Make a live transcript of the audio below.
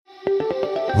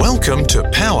Welcome to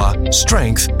Power,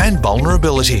 Strength and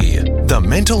Vulnerability, the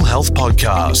Mental Health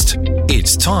Podcast.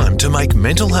 It's time to make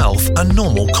mental health a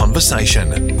normal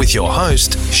conversation with your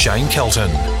host, Shane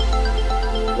Kelton.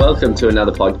 Welcome to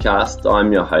another podcast.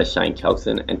 I'm your host, Shane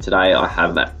Kelton, and today I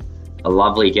have a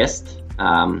lovely guest.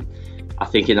 I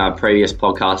think in our previous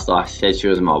podcast I said she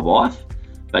was my wife,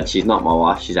 but she's not my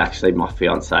wife. She's actually my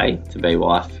fiancée-to-be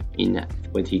wife in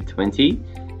 2020.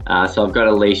 So I've got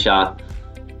Alicia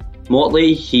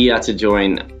Mortley here to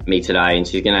join me today, and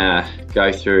she's going to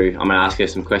go through, I'm going to ask her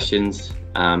some questions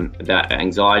about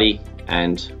anxiety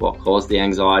and what caused the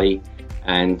anxiety,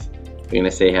 and we're going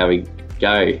to see how we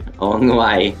go along the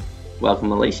way.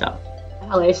 Welcome, Alicia.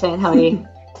 Hello, Shane. How are you?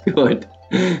 Good.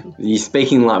 You're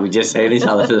speaking like we just seen each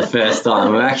other for the first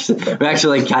time. We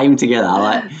actually came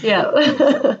together.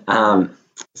 Yeah.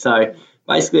 So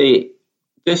basically,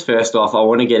 just first off, I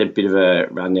want to get a bit of a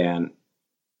rundown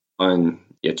on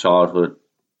your childhood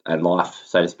and life,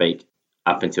 so to speak,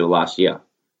 up until last year.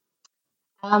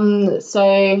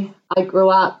 So I grew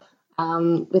up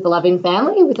with a loving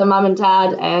family, with a mum and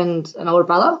dad and an older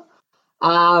brother.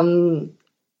 I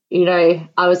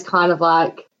was kind of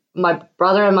like, my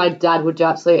brother and my dad would do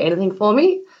absolutely anything for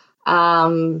me.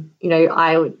 Whatever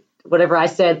I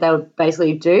said, they would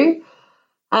basically do.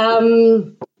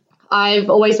 I've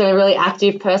always been a really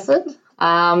active person,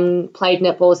 played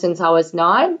netball since I was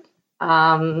 9.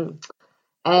 And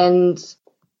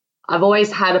I've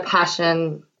always had a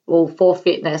passion, for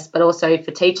fitness, but also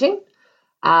for teaching.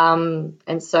 And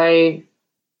so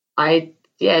I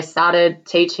started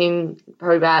teaching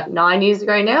probably about 9 years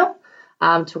ago now.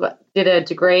 Did a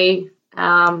degree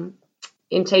in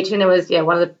teaching. It was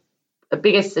one of the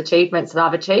biggest achievements that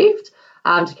I've achieved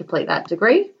to complete that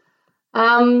degree.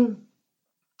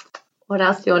 What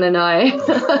else do you want to know?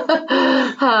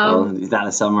 Is that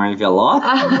a summary of your life?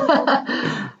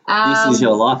 This is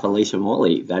your life, Alicia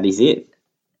Mortley. That is it.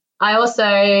 I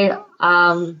also,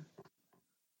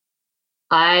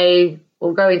 I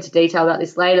will go into detail about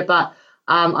this later, but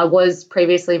I was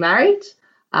previously married.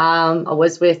 I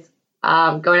was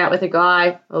going out with a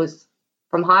guy I was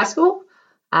from high school,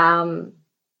 and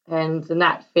then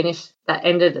that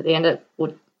ended at the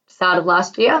start of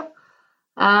last year.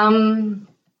 Now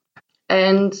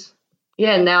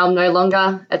I'm no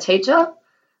longer a teacher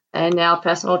and now a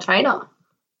personal trainer.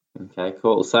 Okay,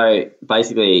 cool. So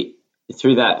basically,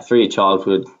 through your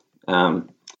childhood and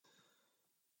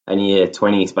your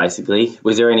 20s, basically,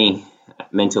 was there any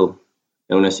mental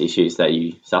illness issues that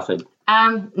you suffered?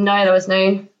 No, there was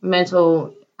no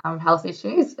mental health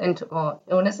issues or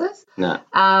illnesses. No.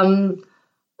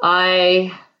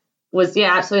 I was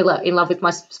absolutely in love with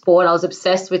my sport. I was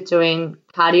obsessed with doing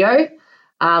cardio.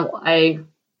 I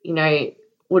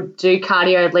would do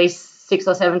cardio at least 6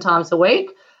 or 7 times a week.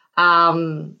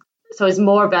 So it was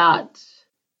more about,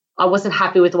 I wasn't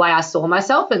happy with the way I saw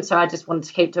myself, and so I just wanted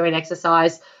to keep doing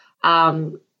exercise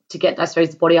to get, I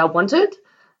suppose, the body I wanted.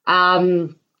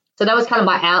 So that was kind of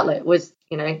my outlet, was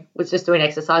just doing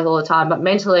exercise all the time. But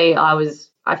mentally,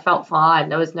 I felt fine.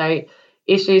 There was no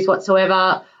issues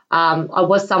whatsoever. I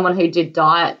was someone who did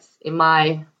diets in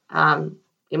my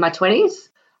 20s.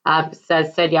 As I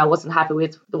said, I wasn't happy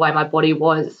with the way my body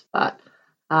was, but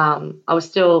I was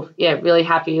still, really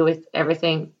happy with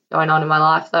everything going on in my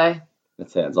life, though.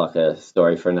 That sounds like a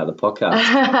story for another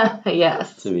podcast.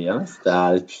 Yes. To be honest,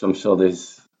 I'm sure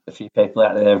there's a few people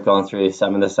out there that have gone through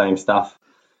some of the same stuff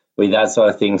with that sort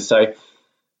of thing. So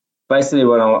basically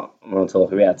what I want to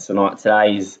talk about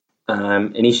today is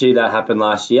an issue that happened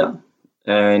last year.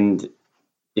 And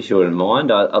if you wouldn't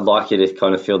mind, I'd like you to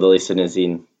kind of fill the listeners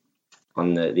in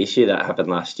on the issue that happened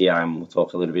last year, and we'll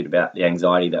talk a little bit about the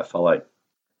anxiety that followed.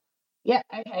 Yeah,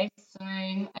 okay. So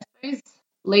I suppose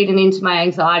leading into my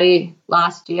anxiety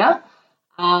last year,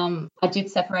 I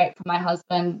did separate from my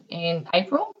husband in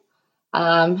April,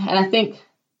 and I think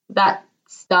that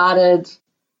started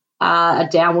a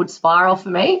downward spiral for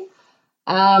me.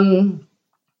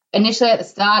 Initially at the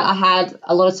start, I had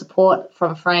a lot of support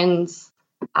from friends,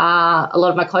 a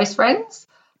lot of my close friends,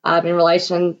 in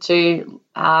relation to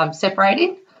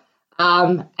separating.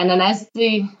 And then as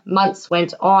the months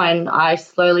went on, I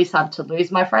slowly started to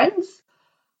lose my friends.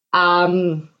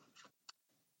 And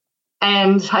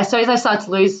I suppose I started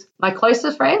to lose my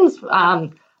closest friends,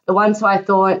 the ones who I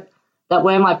thought that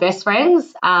were my best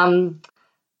friends. And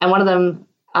one of them,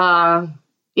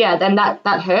 then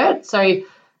that hurt. So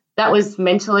that was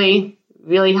mentally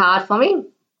really hard for me.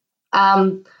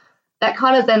 That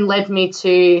kind of then led me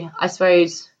to, I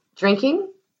suppose, drinking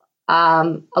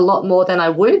a lot more than I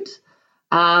would.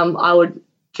 I would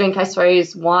drink, I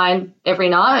suppose, wine every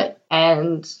night,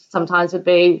 and sometimes would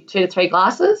be 2 to 3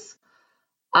 glasses.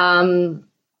 And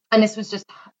this was just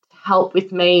to help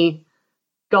with me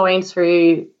going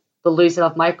through the losing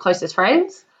of my closest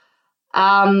friends.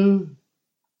 Then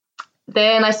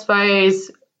I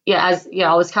suppose, I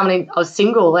was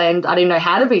single and I didn't know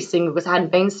how to be single because I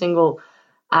hadn't been single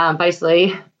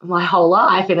basically my whole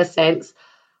life in a sense.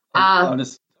 I'll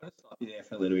just stop you there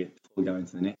for a little bit before we go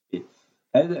into the next bit.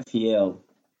 How did it feel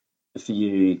for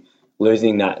you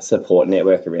losing that support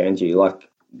network around you? Like,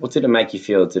 what did it make you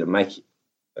feel? Did it make,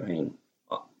 I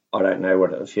don't know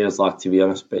what it feels like, to be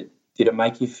honest, but did it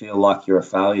make you feel like you're a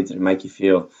failure? Did it make you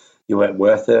feel you weren't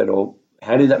worth it? Or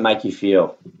how did that make you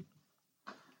feel?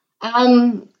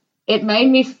 It made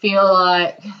me feel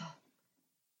like,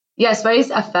 I suppose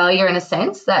a failure in a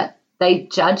sense that they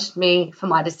judged me for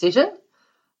my decision,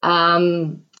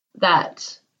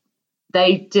 that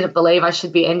they didn't believe I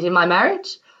should be ending my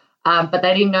marriage, but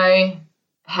they didn't know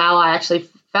how I actually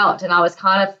felt. And I was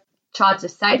kind of tried to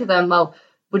say to them, well,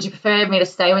 would you prefer me to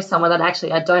stay with someone that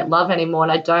actually I don't love anymore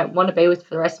and I don't want to be with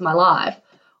for the rest of my life,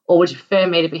 or would you prefer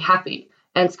me to be happy?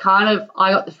 And it's kind of,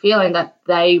 I got the feeling that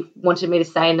they wanted me to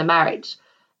stay in the marriage.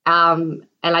 And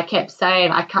I kept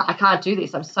saying, I can't do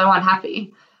this. I'm so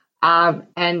unhappy.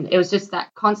 And it was just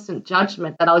that constant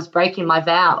judgment that I was breaking my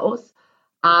vows.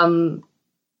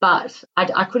 But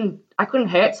I couldn't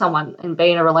hurt someone and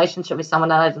be in a relationship with someone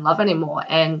that I didn't love anymore.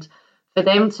 And for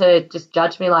them to just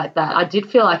judge me like that, I did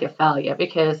feel like a failure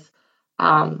because,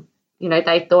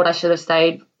 they thought I should have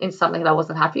stayed in something that I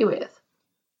wasn't happy with.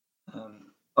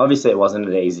 Obviously, it wasn't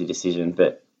an easy decision,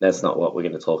 but that's not what we're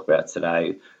going to talk about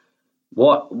today.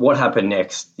 What happened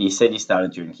next? You said you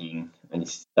started drinking and you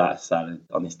started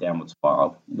on this downward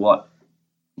spiral. What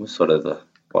was sort of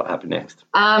what happened next?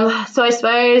 So I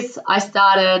suppose I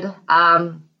started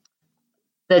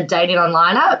the dating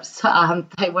online apps.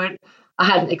 I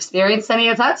hadn't experienced any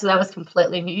of that, so that was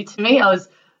completely new to me.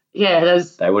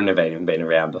 They wouldn't have even been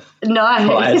around before. No,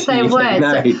 they weren't.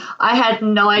 No. So I had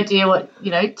no idea what,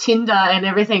 Tinder and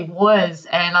everything was.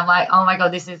 And I'm like, oh my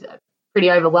God, this is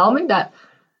pretty overwhelming.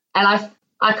 And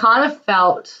I kind of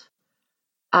felt,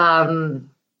 why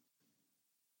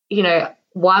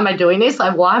am I doing this?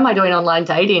 Like, why am I doing online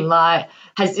dating? Like,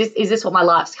 is this what my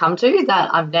life's come to,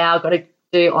 that I've now got to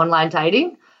do online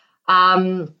dating?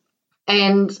 And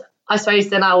I suppose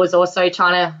then I was also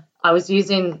I was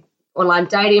using online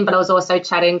dating, but I was also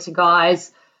chatting to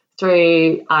guys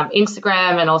through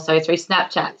Instagram and also through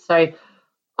Snapchat. So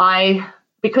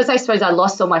because I suppose I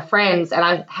lost all my friends and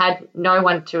I had no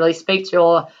one to really speak to,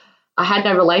 or I had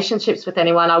no relationships with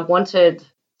anyone, I wanted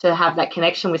to have that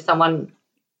connection with someone,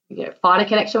 find a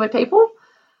connection with people.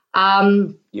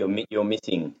 You're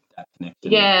missing that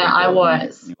connection. Yeah, I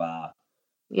was. You are.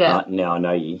 Yeah. Now I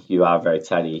know you are a very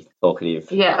chatty, talkative,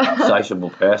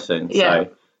 sociable person. Yeah.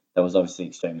 So that was obviously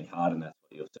extremely hard, and that's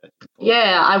what you're searching for.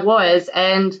 Yeah, I was.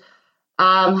 And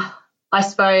I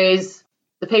suppose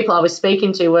the people I was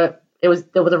speaking to were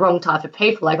the wrong type of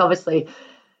people. Like, obviously,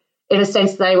 in a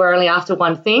sense, they were only after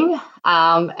one thing,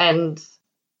 and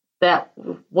that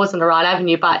wasn't the right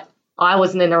avenue, but I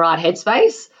wasn't in the right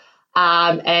headspace.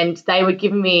 And they were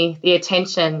giving me the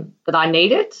attention that I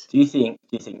needed. Do you think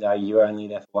though you were only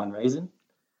there for one reason?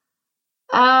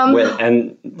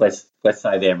 And let's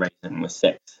say their reason was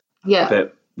sex. Yeah.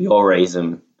 But your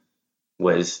reason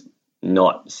was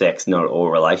not sex, not all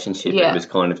relationship. Yeah. It was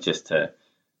kind of just to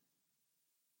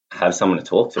have someone to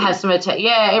talk to. Have some attention.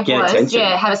 Yeah, it Get was. attention.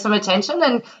 Yeah, have some attention.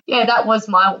 And that was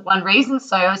my one reason.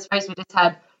 So I suppose we just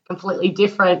had completely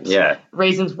different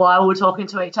reasons why we were talking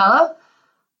to each other.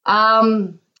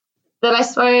 But I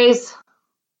suppose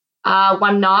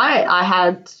one night I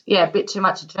had a bit too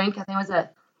much to drink. I think it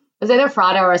was either a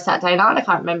Friday or a Saturday night. I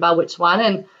can't remember which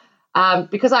one. And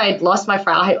because I had lost my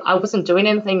friend, I wasn't doing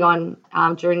anything on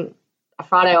during a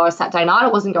Friday or a Saturday night. I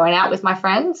wasn't going out with my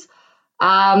friends.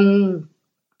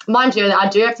 Mind you, I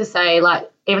do have to say,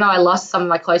 like, even though I lost some of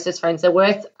my closest friends, there were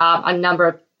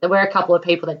a couple of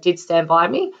people that did stand by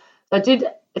me. So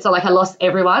it's not like I lost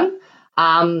everyone.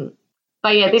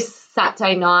 But this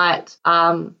Saturday night,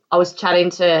 I was chatting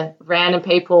to random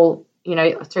people,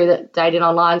 through the dating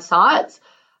online sites.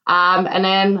 And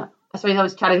then I suppose I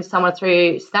was chatting to someone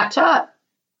through Snapchat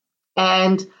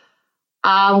and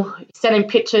sending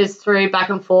pictures through back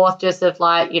and forth just of,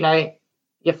 like,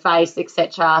 your face,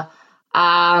 etc.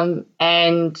 And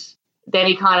then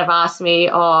he kind of asked me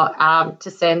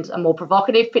to send a more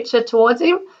provocative picture towards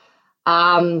him.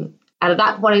 And at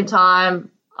that point in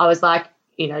time, I was like,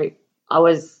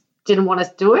 didn't want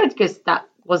to do it because that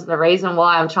wasn't the reason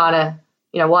why I'm trying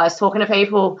to, why I was talking to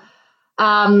people.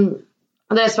 And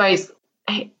then I suppose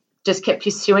I just kept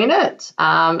pursuing it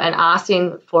and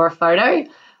asking for a photo.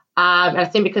 And I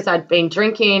think because I'd been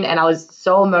drinking and I was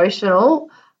so emotional,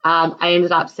 I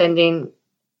ended up sending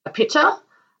a picture.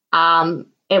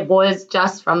 It was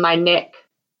just from my neck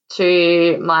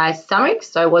to my stomach,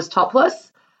 so it was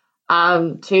topless,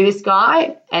 to this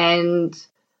guy. And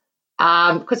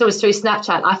because it was through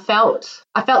Snapchat, I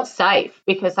felt safe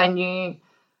because I knew,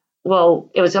 well,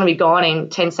 it was going to be gone in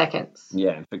 10 seconds.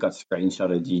 Yeah, if it got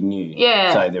screenshotted, you knew.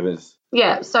 Yeah. So there was...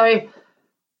 Yeah, so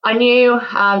I knew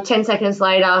 10 seconds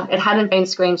later it hadn't been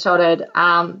screenshotted,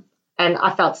 and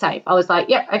I felt safe. I was like,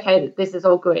 yep, okay, this is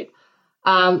all good.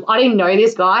 I didn't know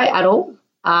this guy at all,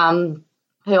 who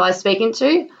I was speaking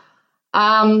to.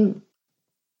 And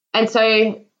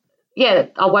so, yeah,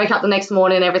 I woke up the next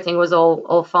morning, everything was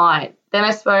all fine. Then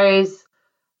I suppose,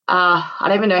 I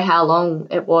don't even know how long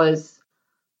it was,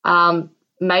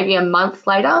 maybe a month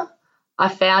later, I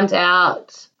found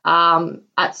out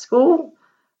at school,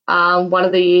 one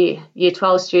of the Year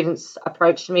 12 students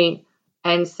approached me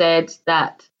and said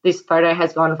that this photo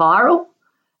has gone viral,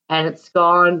 and it's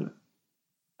gone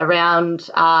around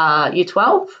Year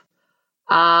 12.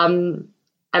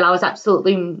 And I was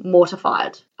absolutely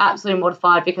mortified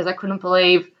because I couldn't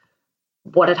believe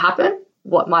what had happened,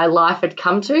 what my life had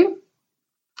come to.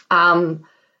 And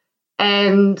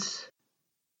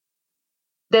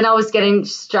then I was getting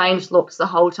strange looks the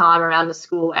whole time around the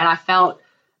school, and I felt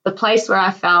the place where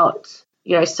I felt,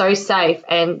 so safe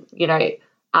and,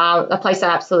 a place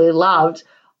I absolutely loved,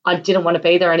 I didn't want to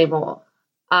be there anymore.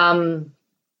 And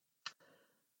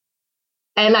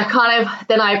I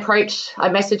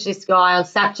messaged this guy on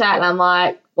Snapchat, and I'm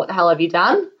like, what the hell have you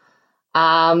done?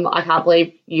 I can't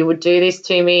believe you would do this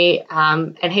to me.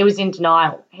 And he was in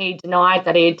denial. He denied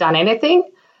that he had done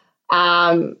anything.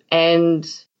 And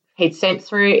he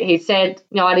said,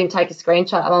 no, I didn't take a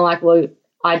screenshot. And I'm like, well,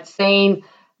 I'd seen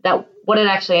that what had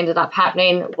actually ended up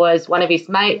happening was one of his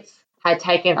mates had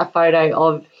taken a photo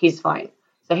of his phone.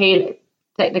 So he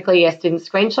technically, yes, didn't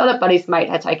screenshot it, but his mate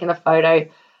had taken a photo.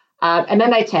 And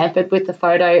then they tampered with the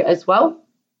photo as well.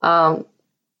 So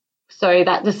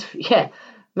that just,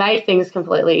 made things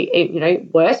completely,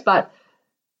 worse. But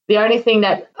the only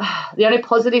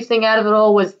positive thing out of it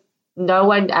all was no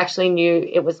one actually knew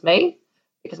it was me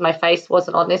because my face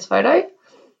wasn't on this photo.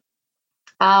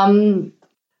 And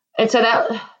so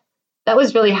that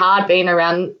was really hard being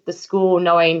around the school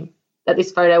knowing that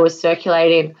this photo was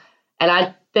circulating. And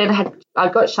I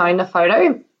got shown the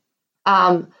photo.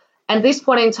 And at this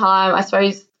point in time, I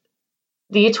suppose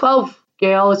the Year 12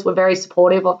 girls were very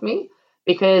supportive of me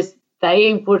because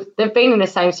they've been in the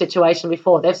same situation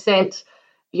before. They've sent,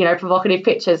 provocative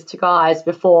pictures to guys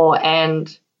before, and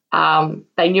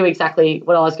they knew exactly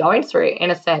what I was going through in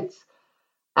a sense.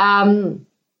 Then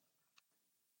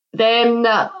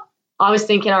I was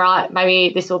thinking, all right,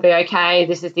 maybe this will be okay.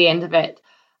 This is the end of it.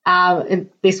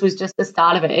 And this was just the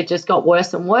start of it. It just got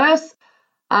worse and worse.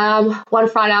 One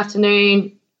Friday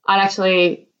afternoon,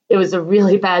 it was a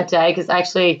really bad day because I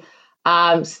actually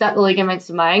snapped the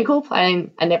ligaments in my ankle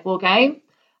playing a netball game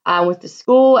with the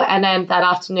school, and then that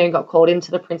afternoon got called into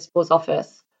the principal's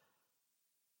office.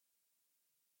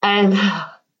 And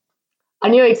I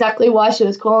knew exactly why she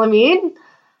was calling me in.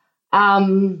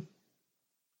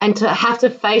 And to have to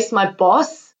face my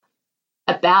boss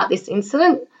about this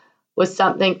incident was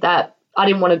something that I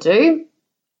didn't want to do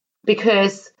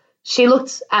because she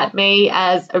looked at me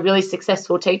as a really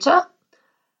successful teacher,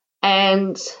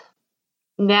 and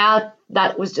now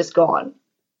that was just gone.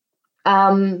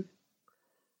 I'd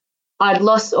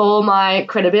lost all my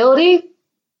credibility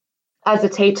as a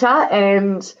teacher,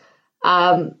 and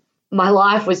my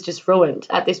life was just ruined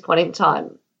at this point in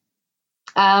time.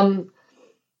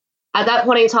 At that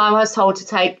point in time, I was told to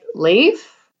take leave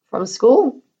from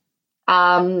school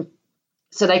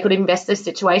so they could investigate the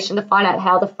situation to find out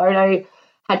how the photo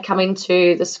had come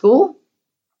into the school.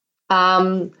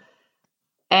 And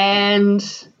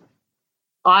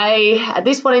at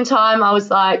this point in time, I was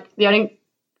like, the only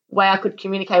way I could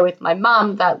communicate with my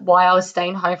mum that why I was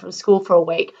staying home from school for a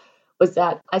week was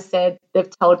that I said they've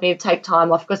told me to take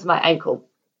time off because of my ankle.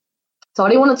 So I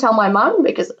didn't want to tell my mum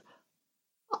because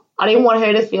I didn't want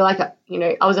her to feel like, I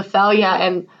was a failure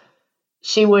and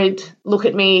she would look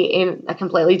at me in a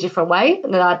completely different way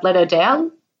and then I'd let her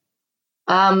down.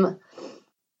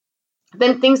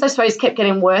 Then things, I suppose, kept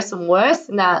getting worse and worse,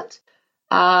 and that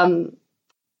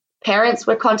parents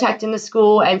were contacting the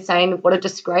school and saying what a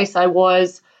disgrace I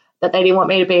was, that they didn't want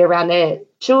me to be around their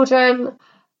children,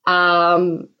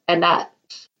 and that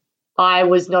I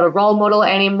was not a role model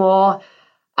anymore.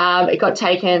 It got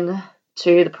taken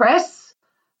to the press.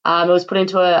 It was put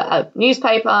into a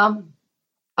newspaper.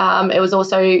 It was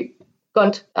also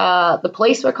the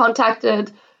police were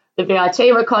contacted. the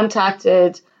VIT were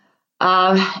contacted.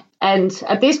 And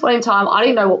at this point in time, I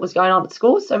didn't know what was going on at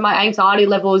school. So my anxiety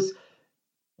levels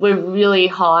were really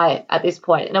high at this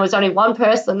point. And there was only one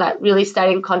person that really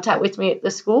stayed in contact with me at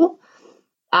the school,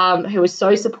 who was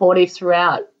so supportive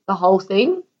throughout the whole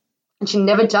thing. And she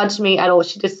never judged me at all.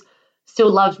 She just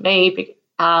still loved me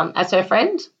as her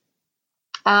friend.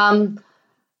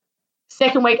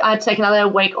 Second week, I had to take another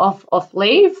week off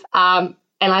leave. And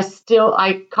I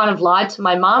kind of lied to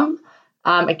my mum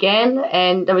again.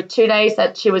 And there were 2 days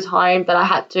that she was home that I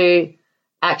had to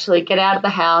actually get out of the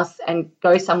house and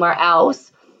go somewhere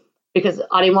else because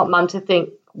I didn't want mum to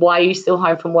think, why are you still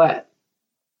home from work?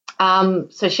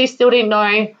 So she still didn't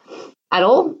know at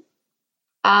all.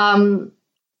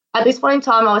 At this point in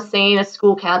time, I was seeing a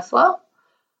school counsellor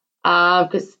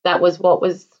because that was what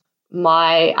was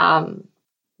my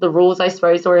the rules, I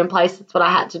suppose, were in place. That's what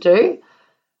I had to do.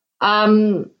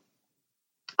 I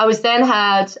was then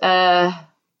had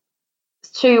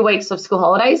 2 weeks of school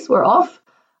holidays were off.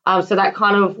 So that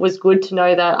kind of was good to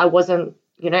know that I wasn't,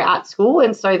 at school.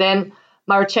 And so then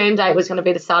my return date was going to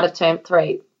be the start of term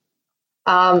 3.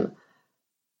 My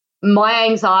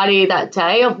anxiety that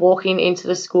day of walking into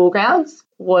the school grounds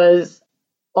was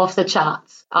off the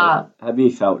charts. Have you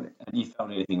felt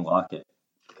anything like it?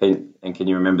 Can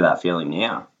you remember that feeling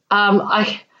now?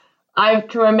 I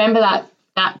can remember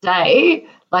that day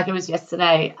like it was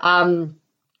yesterday.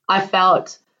 I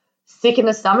felt sick in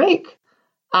the stomach.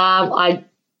 I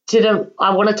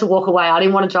wanted to walk away. I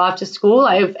didn't want to drive to school.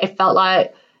 It felt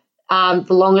like the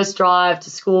longest drive to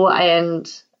school, and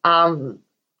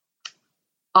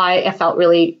I felt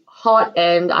really hot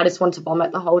and I just wanted to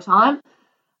vomit the whole time.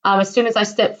 As soon as I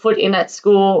stepped foot in at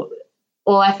school,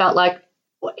 all I felt like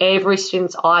every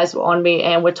student's eyes were on me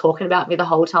and were talking about me the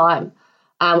whole time.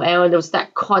 And there was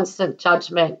that constant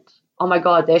judgment. Oh, my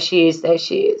God, there she is, there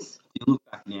she is. You look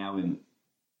back now and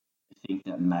think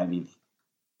that maybe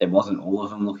it wasn't all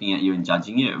of them looking at you and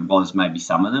judging you. It was maybe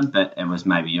some of them, but it was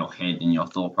maybe your head and your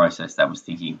thought process that was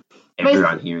thinking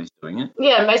everyone here is doing it.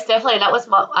 Yeah, most definitely. That was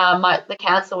the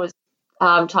counsellor was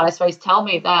trying to suppose tell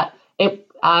me that it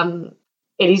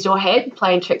is your head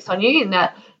playing tricks on you and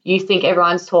that you think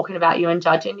everyone's talking about you and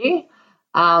judging you.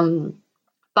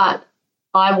 But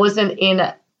I wasn't in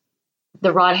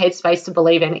the right headspace to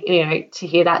believe in, to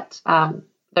hear that,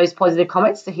 those positive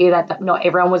comments, to hear that not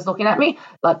everyone was looking at me.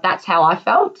 But that's how I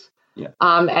felt. Yeah.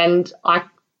 And I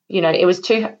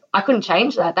couldn't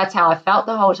change that. That's how I felt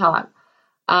the whole time.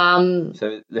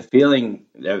 So the feeling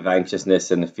of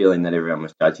anxiousness and the feeling that everyone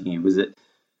was judging you, was it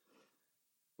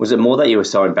more that you were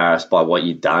so embarrassed by what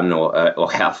you'd done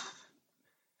or how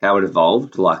it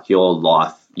evolved, like your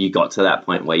life, you got to that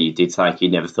point where you did something you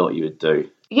never thought you would do?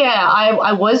 Yeah,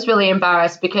 I was really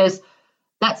embarrassed because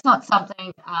that's not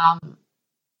something, I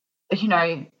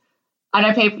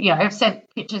know people, I've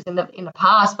sent pictures in the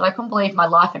past, but I couldn't believe my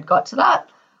life had got to that.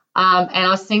 And I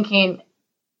was thinking,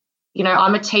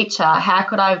 I'm a teacher. How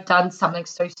could I have done something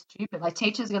so stupid? Like,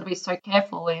 teachers are going to be so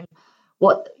careful in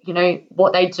what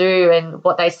they do and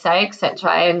what they say,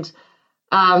 etc. And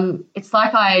it's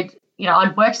like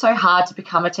I'd worked so hard to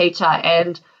become a teacher,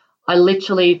 and I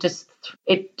literally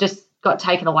it just got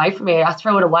taken away from me. I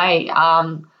threw it away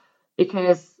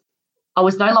because I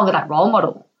was no longer that role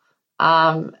model.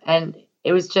 And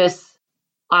it was just,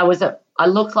 I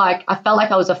felt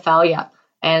like I was a failure,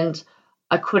 and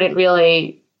I couldn't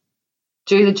really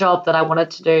do the job that I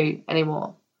wanted to do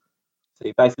anymore. So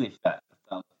you basically felt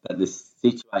that the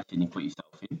situation you put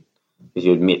yourself in, because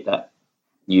you admit that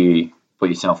you put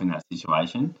yourself in that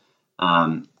situation,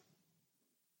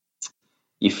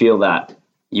 you feel that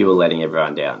you were letting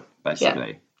everyone down,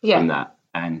 basically, from that.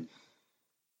 And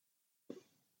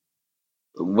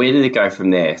where did it go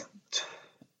from there?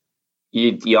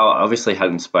 You obviously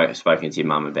hadn't spoken to your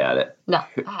mum about it. No,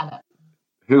 I hadn't.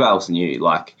 Who else knew?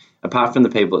 Like, apart from the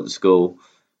people at the school,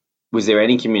 was there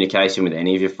any communication with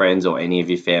any of your friends or any of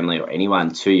your family or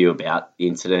anyone to you about the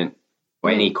incident, or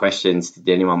any questions? Did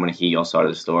anyone want to hear your side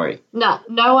of the story? No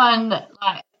one.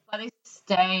 Like, by this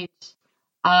stage,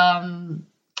 a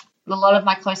lot of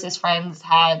my closest friends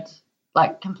had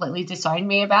completely disowned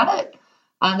me about it.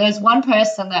 There's one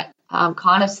person that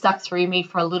kind of stuck through me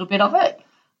for a little bit of it,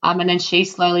 and then she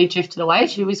slowly drifted away.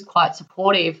 She was quite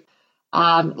supportive.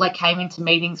 Came into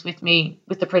meetings with me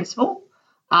with the principal,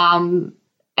 and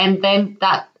then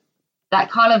that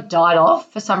kind of died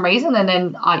off for some reason, and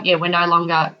then we're no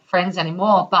longer friends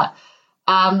anymore. But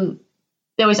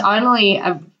there was only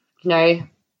I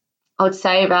would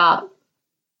say about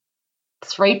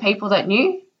 3 people that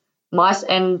knew my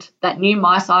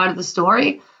side of the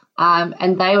story.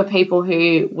 And they were people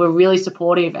who were really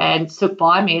supportive and stood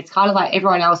by me. It's kind of like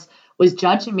everyone else was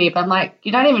judging me, but I'm like,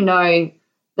 you don't even know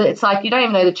that. It's like you don't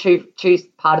even know the true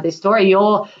part of this story.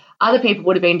 Other people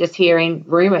would have been just hearing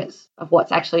rumors of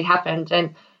what's actually happened,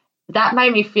 and that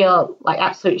made me feel like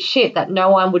absolute shit that no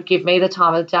one would give me the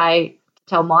time of the day to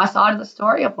tell my side of the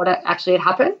story of what actually had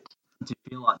happened. Do you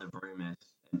feel like the rumors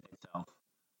itself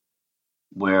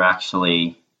were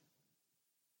actually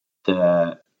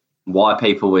why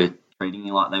people were treating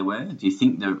you like they were? Do you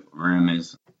think the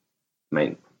rumours,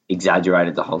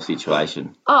 exaggerated the whole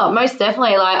situation? Oh, most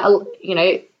definitely. Like,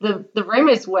 the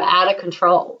rumours were out of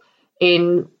control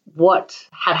in what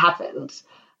had happened.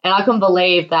 And I couldn't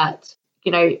believe that,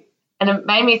 and it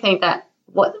made me think that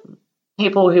what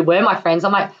people who were my friends,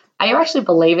 I'm like, are you actually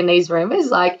believing these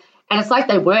rumours? Like, and it's like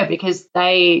they were, because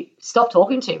they stopped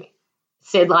talking to me.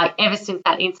 Said, like, ever since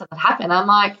that incident happened, I'm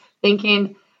like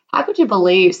thinking, how could you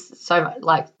believe so much,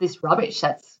 like, this rubbish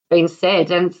that's been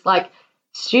said? And it's like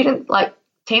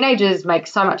teenagers make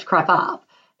so much crap up,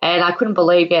 and I couldn't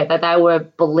believe that they were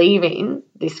believing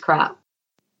this crap.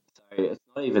 So it's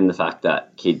not even the fact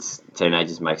that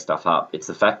teenagers make stuff up. It's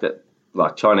the fact that,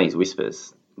 like, Chinese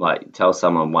whispers, like, tell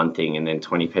someone one thing and then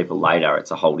 20 people later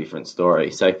it's a whole different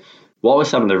story. So what were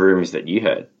some of the rumours that you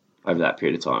heard over that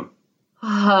period of time?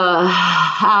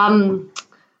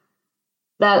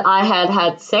 That I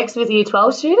had sex with Year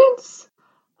 12 students,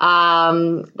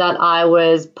 that I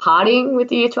was partying with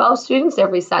the Year 12 students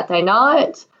every Saturday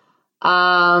night.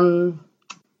 That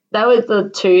were the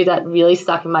two that really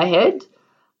stuck in my head.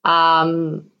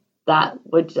 I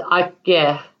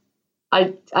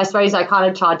suppose I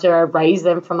kind of tried to erase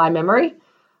them from my memory.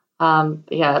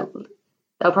 They were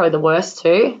probably the worst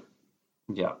two.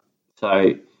 Yeah.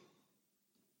 So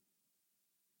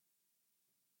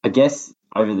I guess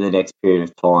over the next period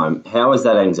of time, how was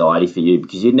that anxiety for you?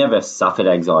 Because you'd never suffered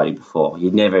anxiety before. You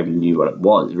never even knew what it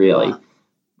was, really.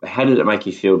 Yeah. How did it make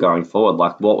you feel going forward?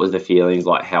 Like, what was the feelings?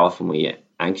 Like, how often were you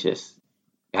anxious?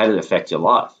 How did it affect your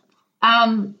life?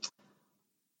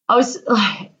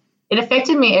 It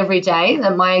affected me every day.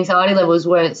 That my anxiety levels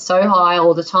were so high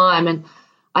all the time, and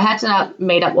I had to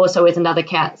meet up also with another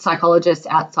psychologist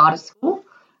outside of school.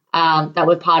 That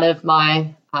was part of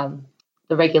my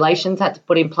the regulations I had to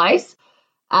put in place.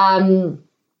 And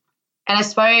I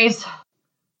suppose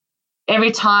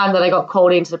every time that I got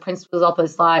called into the principal's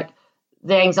office, like,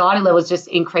 the anxiety levels just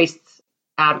increased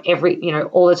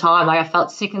all the time. Like, I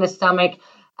felt sick in the stomach.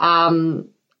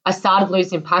 I started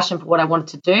losing passion for what I wanted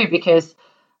to do, because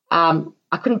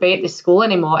I couldn't be at this school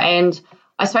anymore. And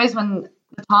I suppose when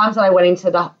the times that I went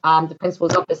into the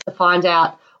principal's office to find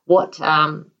out what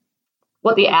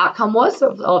the outcome was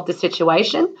of the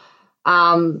situation,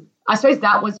 I suppose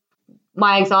that was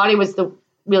my anxiety was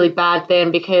really bad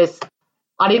then, because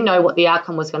I didn't know what the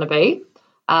outcome was going to be.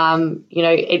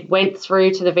 It went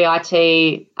through to the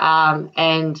VIT,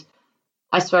 and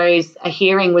I suppose a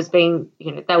hearing was being,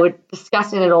 they were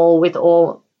discussing it all with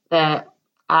all the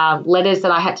letters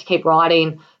that I had to keep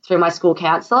writing through my school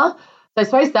counsellor. So I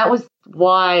suppose that was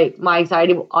why my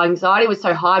anxiety was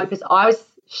so high, because I was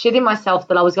shitting myself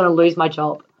that I was going to lose my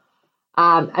job.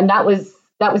 And that was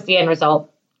the end result.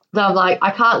 So I'm like,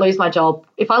 I can't lose my job.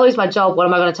 If I lose my job, what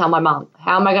am I going to tell my mum?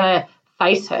 How am I going to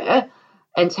face her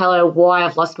and tell her why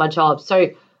I've lost my job? So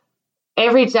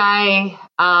every day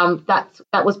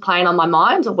that was playing on my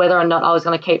mind, whether or not I was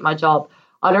going to keep my job.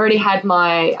 I'd already had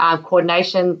my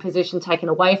coordination position taken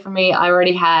away from me. I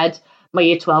already had my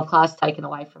Year 12 class taken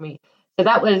away from me. So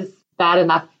that was bad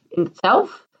enough in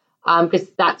itself, because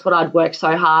that's what I'd worked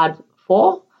so hard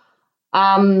for.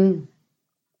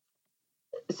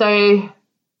 So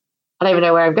I don't even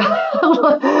know where I'm going.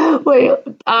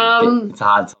 It's a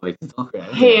hard topic to talk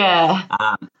about. Yeah.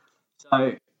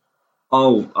 So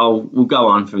we'll go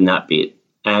on from that bit,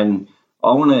 and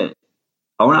I want to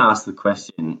ask the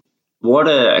question: what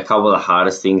are a couple of the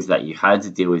hardest things that you had to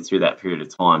deal with through that period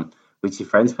of time, which your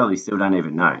friends probably still don't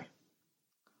even know?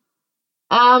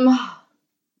 I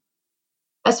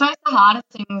suppose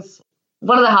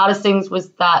one of the hardest things was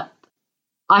that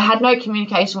I had no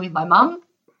communication with my mum.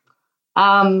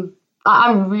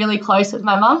 I'm really close with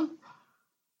my mum.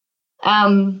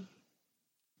 And,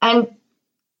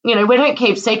 we don't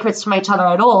keep secrets from each other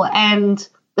at all. And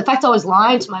the fact I was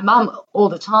lying to my mum all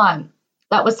the time,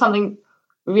 that was something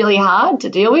really hard to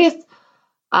deal with.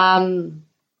 And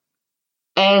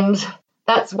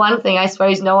that's one thing I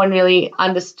suppose no one really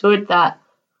understood, that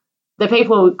the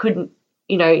people who couldn't,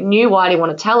 knew why I didn't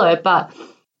want to tell her, but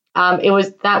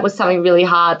that was something really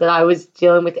hard that I was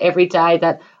dealing with every day,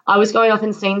 that I was going off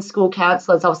and seeing school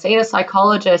counsellors. I was seeing a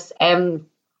psychologist, and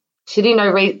she didn't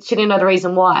know the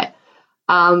reason why.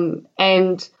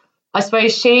 And I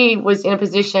suppose she was in a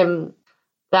position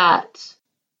that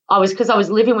because I was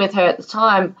living with her at the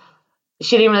time,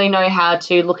 she didn't really know how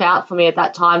to look out for me at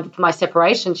that time for my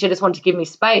separation. She just wanted to give me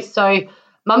space. So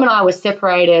Mum and I were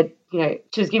separated, she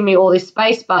was giving me all this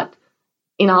space, but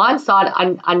in hindsight,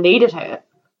 I needed her,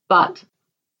 but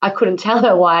I couldn't tell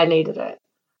her why I needed her.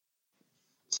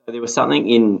 So there was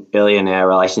something earlier in our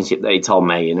relationship that you told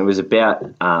me, and it was about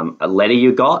a letter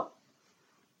you got.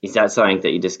 Is that something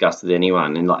that you discussed with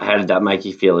anyone? And how did that make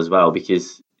you feel as well?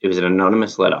 Because it was an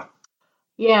anonymous letter.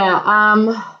 Yeah,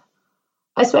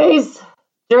 I suppose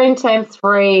during term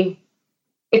 3,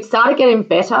 it started getting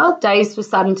better. Days were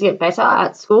starting to get better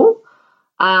at school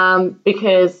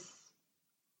because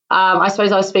I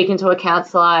suppose I was speaking to a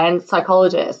counsellor and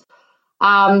psychologist,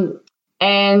 and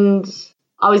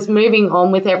I was moving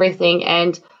on with everything.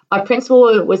 And my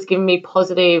principal was giving me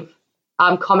positive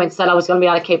comments that I was going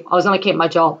to keep my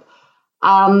job.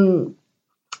 And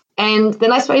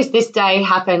then I suppose this day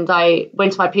happened. I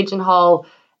went to my pigeonhole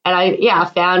and I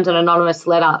found an anonymous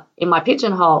letter in my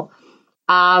pigeonhole.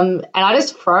 And I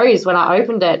just froze when I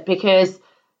opened it because,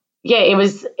 it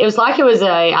was like it was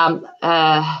a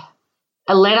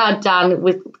letter done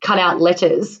with cut out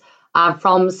letters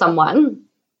from someone.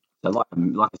 So like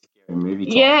a scary movie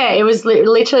type. Yeah, it was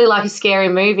literally like a scary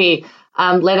movie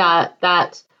letter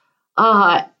that,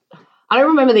 I don't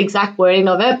remember the exact wording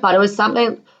of it, but it was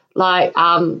something like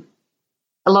along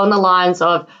the lines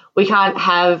of, we can't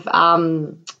have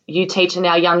you teaching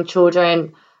our young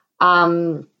children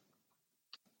I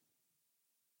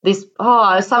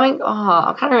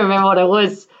can't remember what it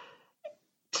was,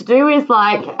 to do with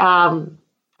like,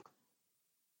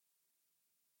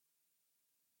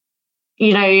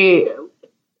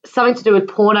 something to do with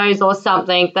pornos or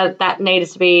something that needed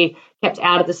to be kept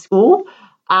out of the school.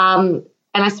 And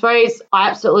I suppose I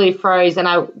absolutely froze and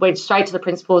I went straight to the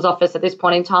principal's office at this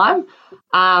point in time.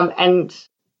 And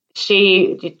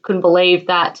she couldn't believe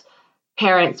that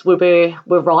parents were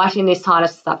writing this kind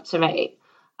of stuff to me.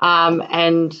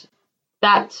 And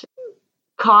that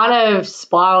kind of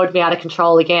spiraled me out of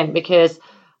control again, because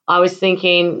I was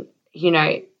thinking,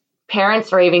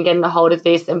 parents are even getting a hold of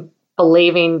this and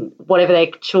believing whatever their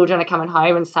children are coming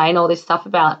home and saying all this stuff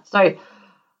about. So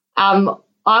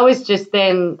I was just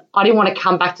then, I didn't want to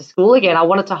come back to school again. I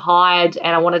wanted to hide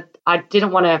and I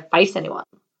didn't want to face anyone.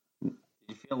 Did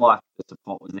you feel like the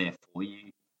support was there for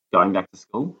you going back to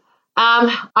school?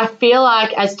 I feel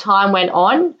like as time went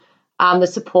on, the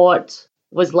support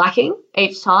was lacking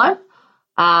each time,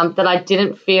 that I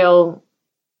didn't feel,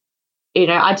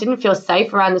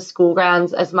 safe around the school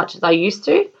grounds as much as I used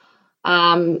to.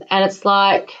 And it's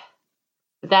like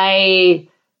they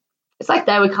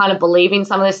were kind of believing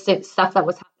some of this stuff that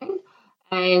was happening.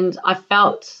 And I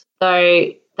felt, though,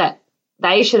 that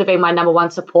they should have been my number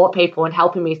one support people and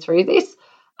helping me through this.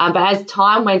 But as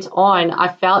time went on, I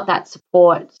felt that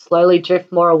support slowly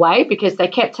drift more away because they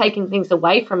kept taking things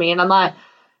away from me. And I'm like,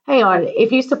 hang on,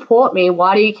 if you support me,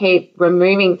 why do you keep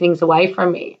removing things away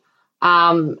from me?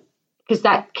 Because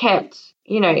that kept,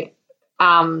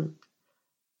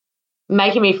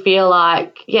 making me feel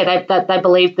like, that they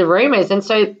believed the rumours. And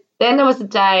so then there was a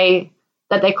day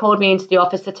that they called me into the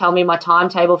office to tell me my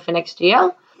timetable for next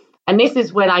year. And this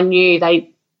is when I knew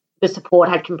the support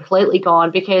had completely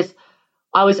gone, because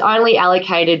I was only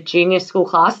allocated junior school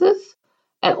classes,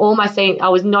 and I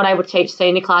was not able to teach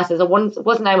senior classes. I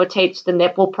wasn't able to teach the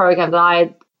netball program that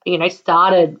I had,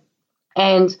 started.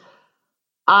 And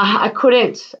I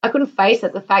couldn't face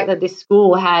it, the fact that this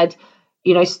school had,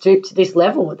 stooped to this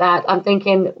level. That I'm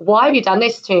thinking, why have you done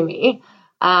this to me?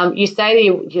 You say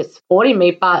that you're supporting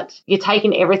me, but you're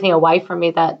taking everything away from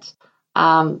me that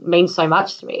means so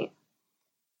much to me.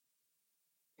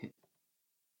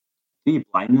 Do you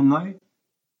blame them though?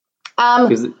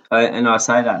 And I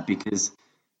say that because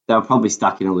they were probably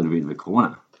stuck in a little bit of a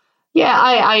corner. Yeah,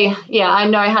 I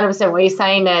know 100% what you're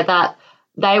saying there, that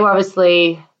they were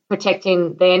obviously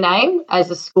protecting their name as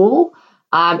a school,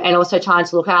 and also trying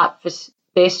to look out for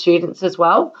their students as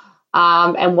well,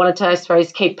 and wanted to, I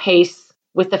suppose, keep peace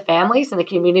with the families and the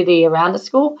community around the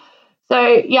school. So,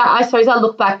 I suppose I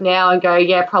look back now and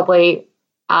go, probably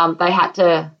they had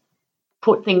to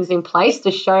put things in place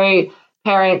to show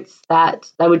parents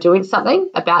that they were doing something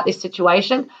about this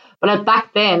situation. But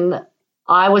back then,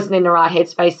 I wasn't in the right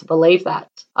headspace to believe that.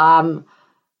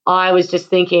 I was just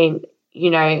thinking,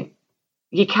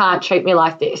 you can't treat me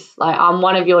like this. Like, I'm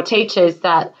one of your teachers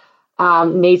that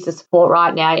needs the support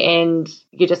right now, and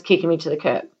you're just kicking me to the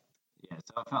curb. Yeah,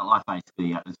 so I felt like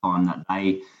basically at the time that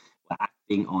they were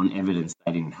acting on evidence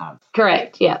they didn't have.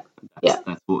 Correct, yeah. That's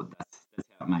how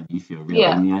it made you feel, really.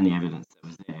 Yeah. And the only evidence that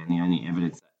was there, and the only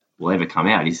evidence that will ever come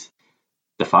out is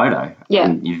the photo. Yeah.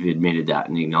 And you've admitted that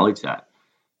and acknowledged that.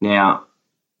 Now,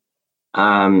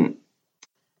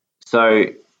 so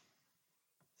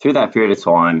through that period of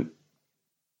time,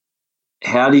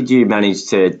 how did you manage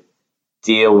to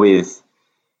deal with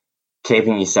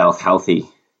keeping yourself healthy?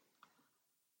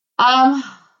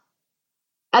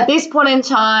 At this point in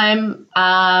time,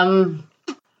 I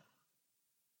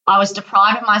was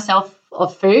depriving myself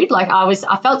of food. Like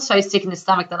I felt so sick in the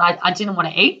stomach that I didn't want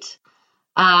to eat.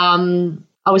 I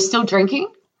was still drinking.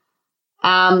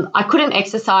 I couldn't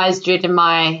exercise due to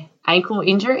my ankle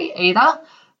injury either.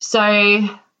 So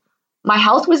my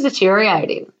health was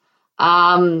deteriorating.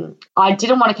 I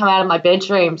didn't want to come out of my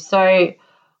bedroom. So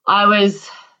I was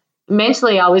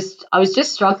mentally, I was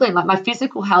just struggling. Like my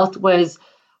physical health was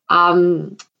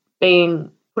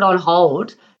being put on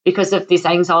hold because of this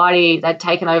anxiety that had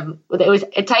taken over.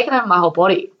 It taken over my whole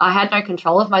body. I had no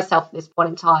control of myself at this point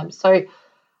in time. So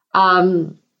I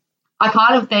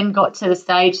kind of then got to the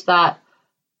stage that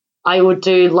I would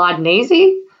do light and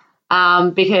easy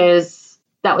because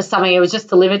that was something, it was just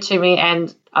delivered to me,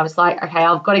 and I was like, okay,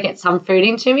 I've got to get some food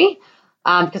into me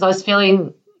because I was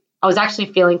actually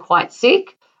feeling quite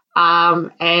sick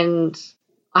and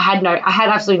I had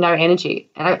absolutely no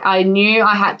energy, and I knew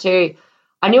I had to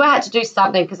do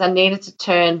something because I needed to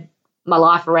turn my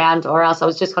life around, or else I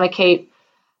was just going to keep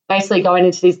basically going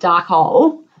into this dark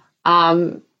hole.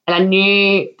 And I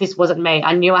knew this wasn't me.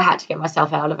 I knew I had to get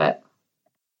myself out of it.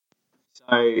 So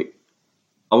I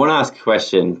want to ask a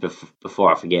question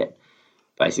before I forget,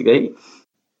 basically.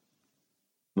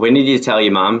 When did you tell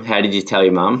your mum? How did you tell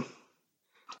your mum?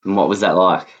 And what was that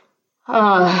like?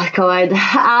 Oh, God.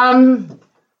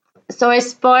 So I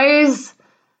suppose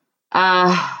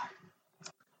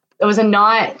it was a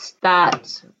night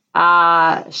that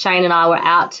Shane and I were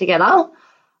out together,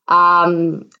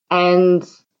 and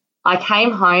I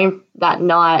came home that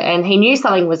night and he knew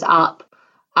something was up,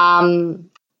 and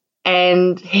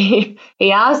he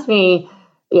asked me,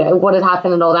 what had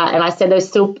happened and all that, and I said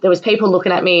there was people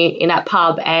looking at me in that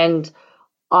pub, and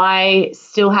I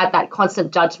still had that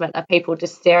constant judgment of people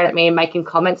just staring at me and making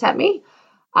comments at me.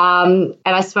 And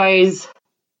I suppose,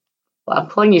 well, I'm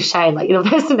calling you Shane, like you're the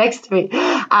person next to me.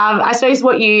 I suppose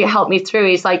what you helped me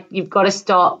through is like you've got to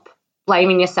stop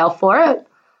blaming yourself for it.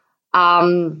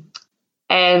 And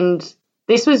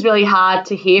this was really hard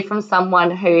to hear from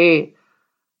someone who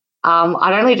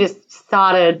I'd only just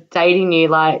started dating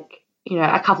you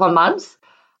a couple of months.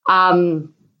 And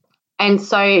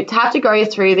so to have to go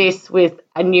through this with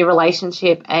a new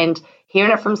relationship and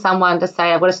hearing it from someone to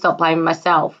say, I've got to stop blaming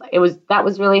myself, that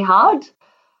was really hard.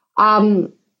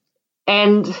 And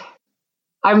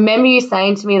I remember you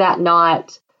saying to me that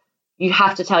night, you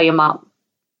have to tell your mum.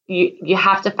 You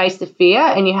have to face the fear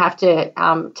and you have to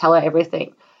tell her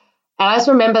everything. And I just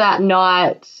remember that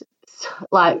night,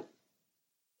 like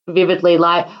vividly,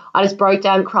 like I just broke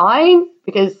down crying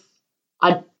because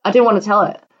I didn't want to tell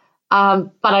her.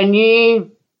 But I knew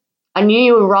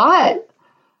you were right.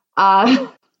 And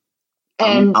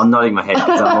I'm nodding my head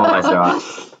because I'm almost right.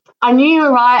 I knew you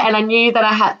were right, and I knew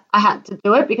that I had to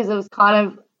do it because it was kind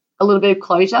of a little bit of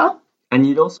closure. And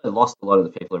you'd also lost a lot of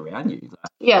the people around you.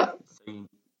 Yeah. So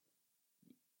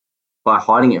by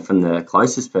hiding it from the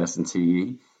closest person to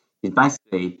you, you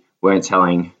basically weren't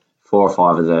telling 4 or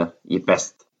 5 of your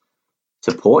best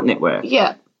support network.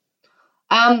 Yeah.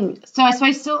 So I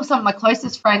suppose still some of my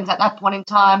closest friends at that point in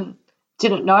time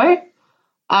didn't know.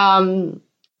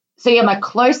 So yeah, my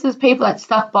closest people that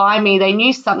stuck by me, they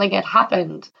knew something had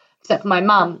happened, except for my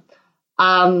mum.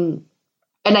 And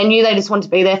they knew they just wanted to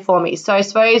be there for me. So I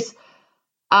suppose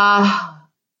I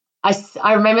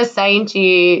remember saying to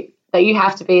you that you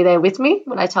have to be there with me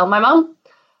when I tell my mum.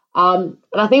 And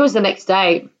I think it was the next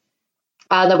day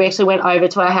that we actually went over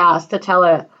to her house to tell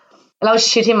her. And I was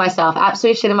shitting myself,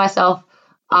 absolutely shitting myself.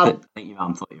 I think your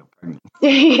mum thought you were pregnant.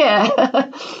 Yeah.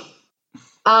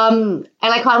 And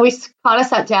we kind of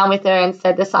sat down with her and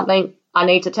said, there's something I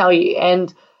need to tell you.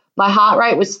 And my heart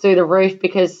rate was through the roof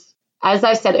because, as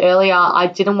I said earlier, I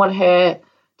didn't want her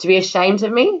to be ashamed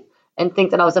of me and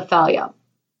think that I was a failure.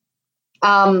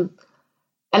 And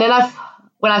then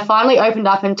when I finally opened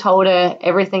up and told her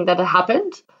everything that had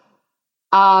happened,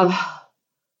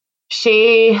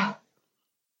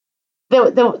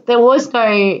 there was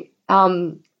no,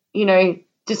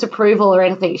 disapproval or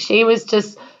anything.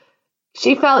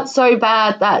 She felt so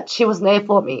bad that she wasn't there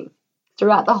for me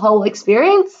throughout the whole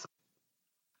experience.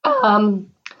 And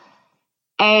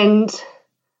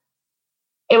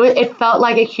it felt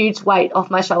like a huge weight off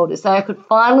my shoulders. So I could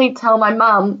finally tell my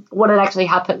mum what had actually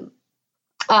happened.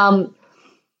 And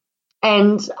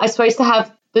I suppose to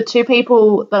have the two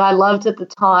people that I loved at the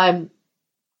time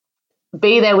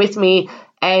be there with me,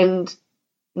 and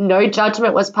no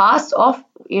judgment was passed off.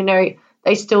 You know,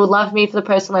 they still loved me for the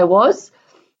person I was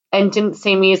and didn't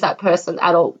see me as that person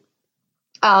at all.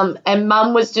 And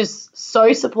Mum was just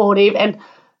so supportive, and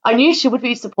I knew she would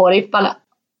be supportive, but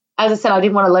as I said, I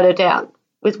didn't want to let her down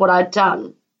with what I'd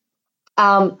done.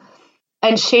 And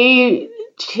she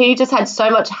just had so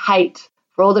much hate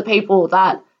for all the people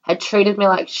that had treated me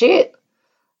like shit,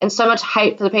 and so much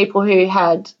hate for the people who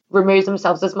had removed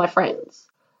themselves as my friends,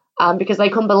 because she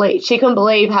couldn't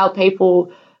believe how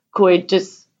people could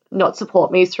just not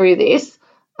support me through this,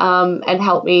 and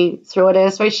help me through it.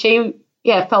 And so she,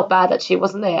 felt bad that she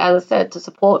wasn't there, as I said, to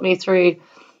support me through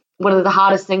one of the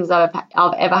hardest things I've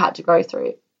ever had to go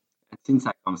through. And since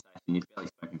that conversation, you've barely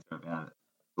spoken to her about it,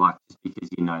 like, just because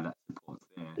you know that support's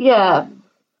there. Yeah.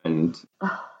 And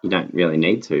you don't really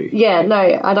need to. Yeah, no,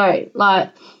 I don't.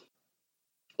 Like,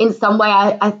 in some way,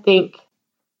 I think,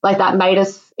 like, that made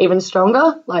us even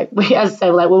stronger. Like, we, as I said,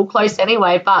 like, we were close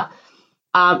anyway, but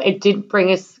it did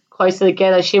bring us closer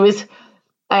together.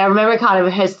 I remember kind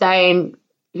of her saying,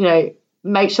 you know,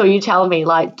 make sure you tell me,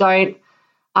 like, don't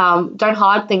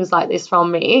hide things like this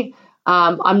from me.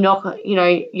 I'm not, you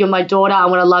know, you're my daughter. I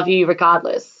want to love you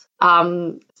regardless.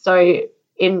 So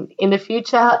in the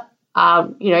future,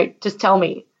 you know, just tell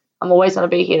me. I'm always going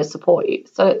to be here to support you.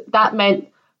 So that meant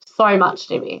so much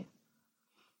to me.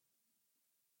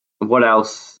 What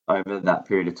else over that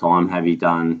period of time have you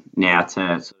done now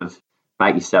to sort of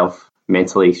make yourself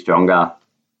mentally stronger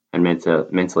and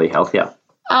mentally healthier?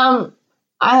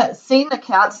 Seeing the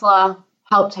counsellor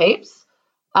helped heaps.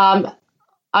 I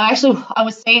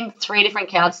was seeing 3 different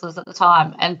counsellors at the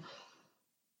time, and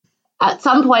at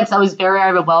some points that was very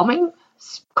overwhelming,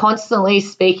 constantly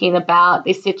speaking about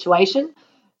this situation.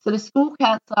 So the school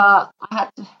counsellor,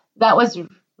 that was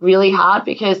really hard,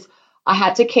 because I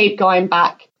had to keep going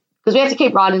back, because we had to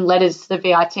keep writing letters to the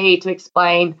VIT to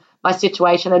explain my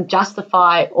situation and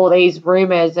justify all these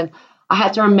rumours, and I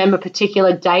had to remember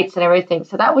particular dates and everything.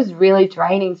 So that was really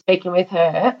draining, speaking with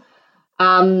her,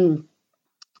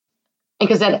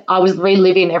 because then I was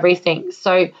reliving everything.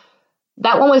 So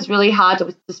that one was really hard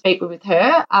to speak with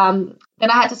her. Then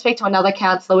I had to speak to another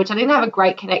counsellor, which I didn't have a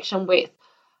great connection with,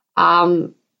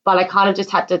 but I kind of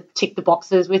just had to tick the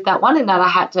boxes with that one, and then I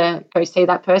had to go see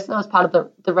that person. That was part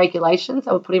of the regulations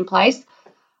that were put in place.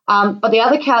 But the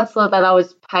other counsellor that I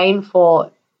was paying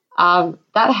for,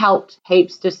 that helped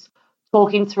heaps, just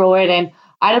talking through it, and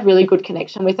I had a really good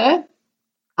connection with her.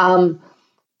 And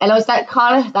it was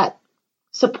that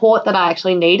support that I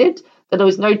actually needed, that there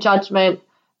was no judgment,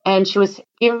 and she was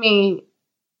giving me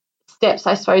steps,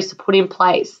 I suppose, to put in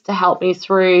place to help me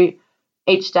through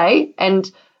each day. And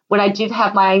when I did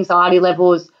have my anxiety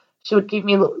levels, she would give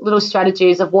me little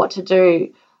strategies of what to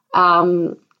do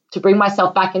to bring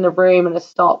myself back in the room and to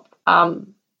stop,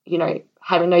 you know,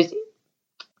 having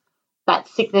that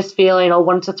sickness feeling or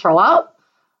wanting to throw up.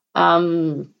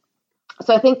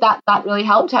 So I think that really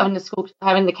helped, having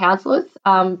the counsellors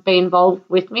be involved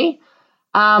with me.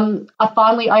 I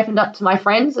finally opened up to my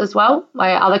friends as well,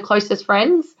 my other closest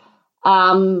friends,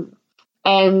 and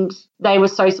they were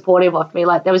so supportive of me.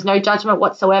 Like, there was no judgment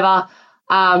whatsoever,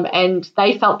 and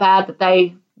they felt bad that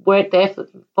they weren't there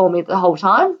for me the whole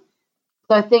time.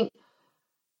 So I think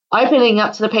opening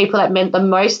up to the people that meant the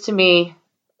most to me,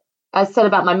 as I said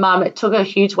about my mum, it took a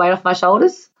huge weight off my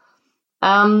shoulders.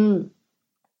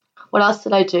 What else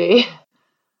did I do?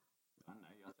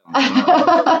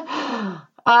 I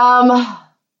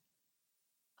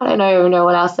don't know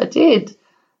what else I did.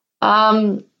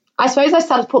 I suppose I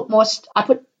started to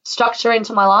put structure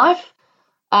into my life,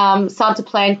 started to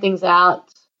plan things out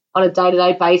on a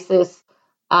day-to-day basis,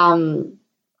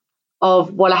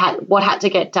 of what had to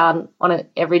get done on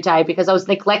it every day, because I was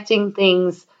neglecting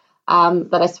things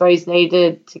that I suppose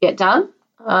needed to get done.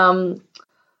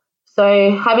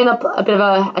 So having a bit of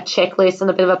a checklist and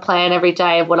a bit of a plan every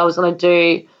day of what I was going to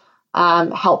do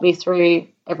helped me through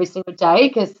every single day,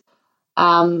 because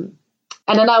and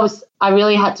then I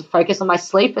really had to focus on my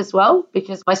sleep as well,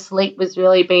 because my sleep was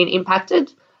really being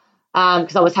impacted,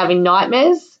 because I was having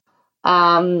nightmares.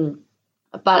 But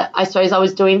I suppose I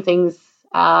was doing things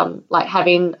like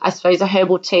having, I suppose, a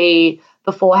herbal tea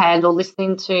beforehand, or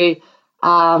listening to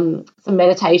some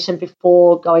meditation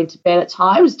before going to bed at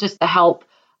times, just to help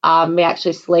me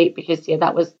actually sleep, because I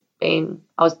was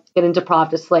getting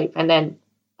deprived of sleep, and then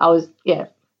I was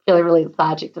feeling really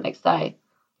lethargic the next day.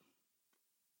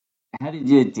 How did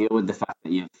you deal with the fact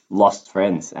that you've lost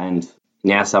friends and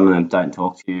now some of them don't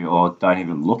talk to you or don't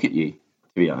even look at you, to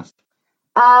be honest?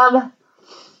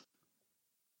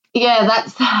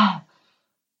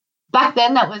 back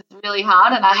then that was really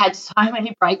hard, and I had so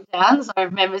many breakdowns. I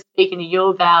remember speaking to you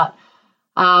about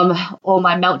all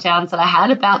my meltdowns that I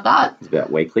had about that. It's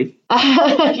about weekly.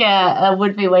 Yeah, it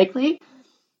would be weekly.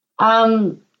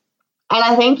 And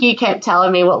I think you kept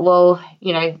telling me, well,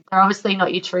 you know, they're obviously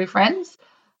not your true friends,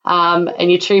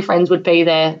 and your true friends would be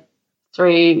there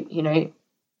through, you know,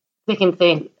 thick and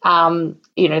thin,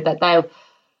 you know, that they,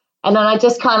 and then I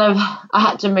just kind of, I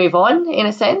had to move on in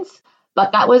a sense,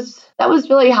 but that was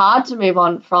really hard to move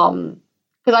on from,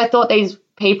 because I thought these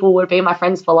people would be my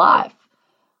friends for life.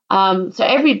 So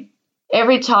every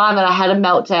time that I had a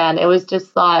meltdown, it was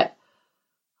just like,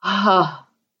 I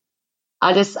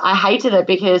hated it,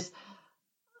 because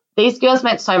these girls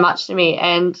meant so much to me.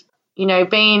 And, you know,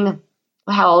 being,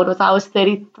 how old was I? I was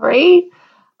 33.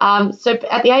 So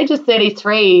at the age of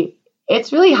 33,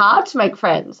 it's really hard to make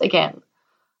friends again.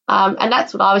 And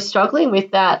that's what I was struggling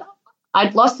with, that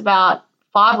I'd lost about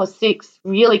 5 or 6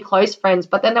 really close friends,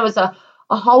 but then there was a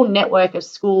whole network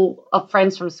of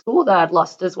friends from school that I'd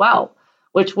lost as well,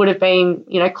 which would have been,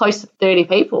 you know, close to 30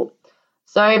 people.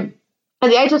 So at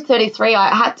the age of 33,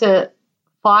 I had to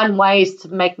find ways to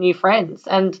make new friends,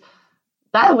 and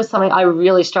that was something I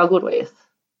really struggled with.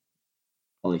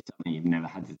 Probably something you've never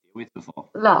had to deal with before.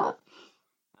 No.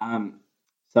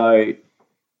 So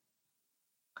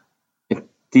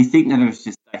do you think that it was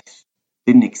just they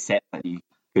didn't accept that you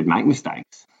could make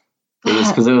mistakes? It was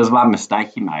because it was one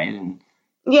mistake you made, and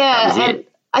yeah, and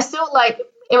I still, like,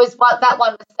 it was that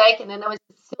one mistake, and then there was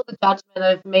still the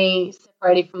judgment of me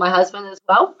separating from my husband as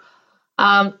well.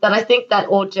 That I think that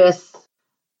all just,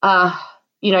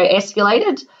 you know,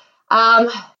 escalated.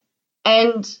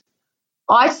 And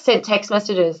I sent text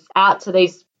messages out to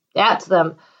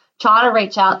them, trying to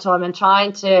reach out to them and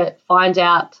trying to find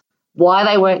out why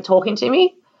they weren't talking to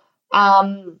me.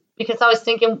 Because I was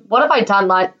thinking, what have I done?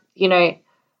 Like, you know,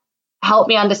 help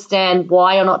me understand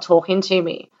why you're not talking to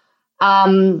me.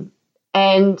 And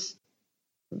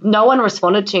no one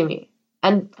responded to me.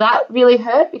 And that really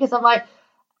hurt, because I'm like,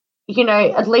 you know,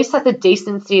 at least have the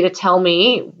decency to tell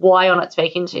me why you're not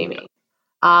speaking to me.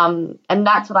 And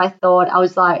that's what I thought. I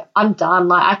was like, I'm done.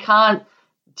 Like, I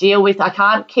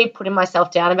can't keep putting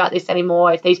myself down about this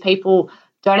anymore if these people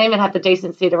don't even have the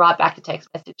decency to write back a text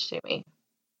message to me.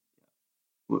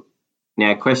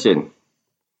 Now, question,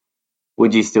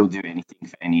 would you still do anything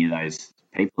for any of those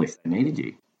people if they needed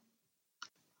you?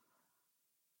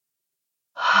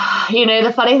 You know,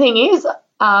 the funny thing is,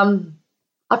 I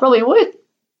probably would,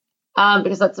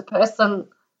 because that's the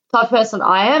type of person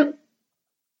I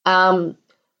am.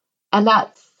 And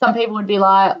that's, some people would be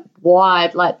like, why?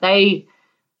 Like, they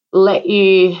weren't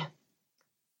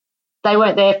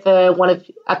there for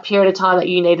a period of time that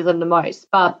you needed them the most.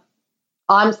 But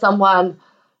I'm someone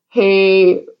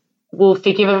who will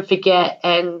forgive and forget,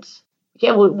 and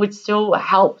would still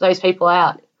help those people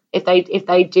out if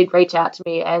they did reach out to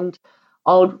me, and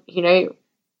I'll, you know,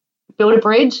 build a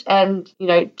bridge and, you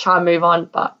know, try and move on,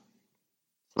 but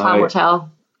time will tell.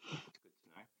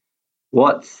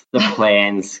 What's the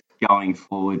plans going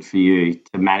forward for you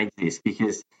to manage this?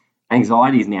 Because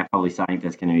anxiety is now probably something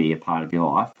that's going to be a part of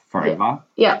your life forever.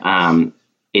 Yeah.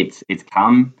 It's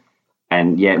come,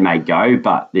 and yeah, it may go,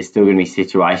 but there's still going to be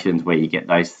situations where you get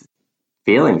those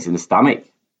feelings in the stomach.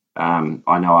 I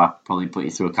know I probably put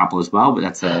you through a couple as well, but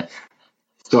that's a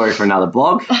story for another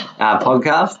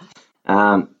podcast.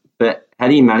 But how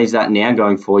do you manage that now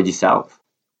going forward yourself?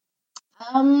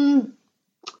 How do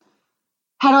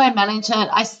I manage it?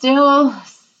 I still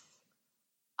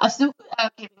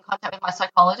keep in contact with my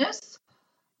psychologist.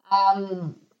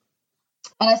 And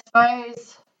I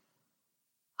suppose,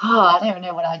 I don't even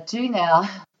know what I do now.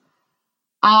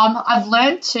 I've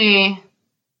learned to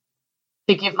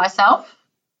forgive myself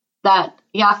that,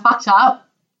 yeah, I fucked up.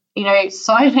 You know,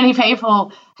 so many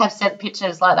people have sent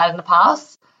pictures like that in the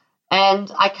past, and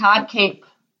I can't keep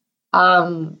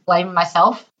blaming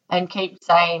myself and keep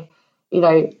saying, you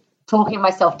know, talking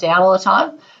myself down all the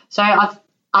time. So I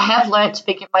have learned to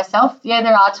forgive myself. Yeah,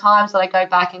 there are times that I go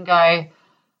back and go,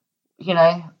 you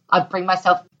know, I bring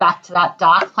myself back to that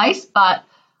dark place. But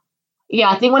yeah,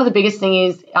 I think one of the biggest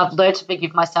things is I've learned to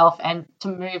forgive myself and to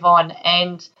move on.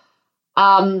 And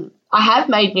I have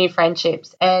made new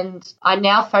friendships, and I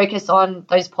now focus on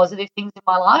those positive things in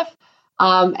my life,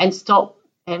 and I've stopped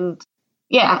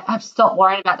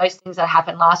worrying about those things that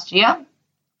happened last year,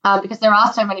 because there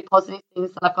are so many positive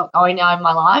things that I've got going now in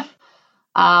my life,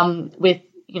 with,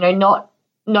 you know,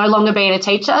 no longer being a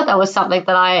teacher. That was something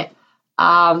that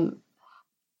I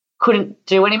couldn't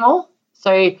do anymore.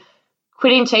 So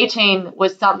quitting teaching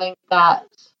was something that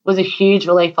was a huge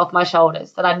relief off my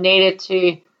shoulders, that I needed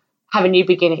to have a new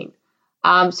beginning.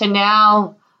 So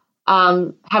now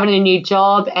having a new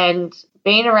job and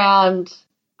being around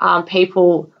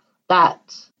people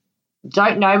that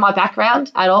don't know my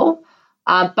background at all.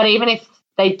 But even if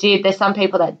they did, there's some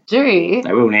people that do.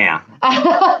 They will now.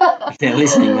 If they're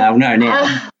listening, they'll know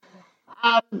now.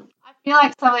 I feel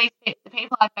like some of the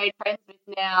people I've made friends with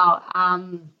now,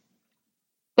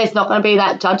 there's not going to be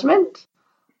that judgment,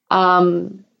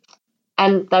 and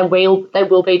they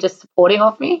will be just supportive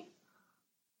of me.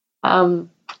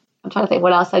 I'm trying to think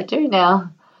what else I do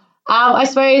now. I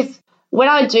suppose when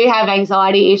I do have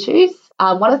anxiety issues,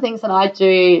 one of the things that I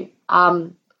do,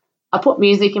 I put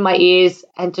music in my ears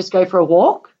and just go for a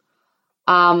walk,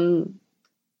 and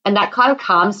that kind of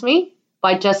calms me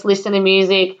by just listening to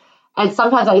music. And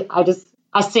sometimes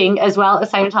I sing as well at the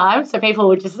same time, so people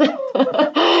would just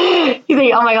you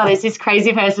think, oh my God, it's this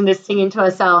crazy person just singing to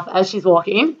herself as she's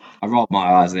walking. I rolled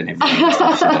my eyes and everything.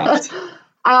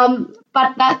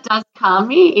 But that does calm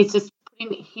me. It's just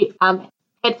putting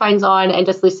headphones on and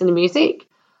just listening to music.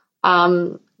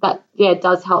 That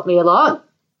does help me a lot.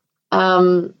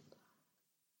 And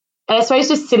I suppose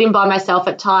just sitting by myself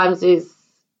at times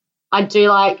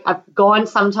I've gone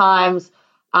sometimes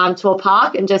to a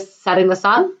park and just sat in the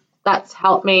sun. That's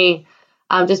helped me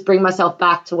just bring myself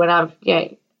back to when I'm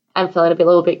feeling a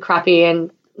little bit crappy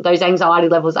and those anxiety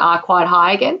levels are quite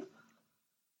high again.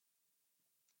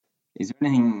 Is there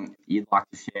anything you'd like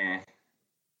to share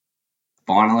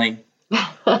finally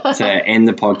to end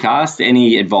the podcast?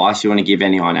 Any advice you want to give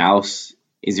anyone else?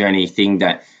 Is there any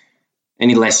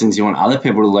lessons you want other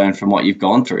people to learn from what you've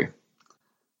gone through?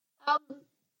 So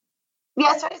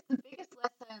it's the biggest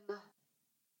lesson.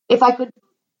 If I could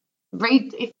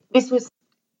if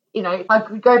I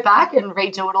could go back and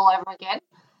redo it all over again,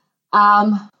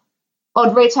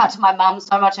 I'd reach out to my mum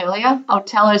so much earlier. I'll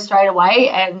tell her straight away,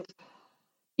 and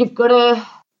you've got to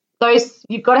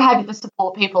have the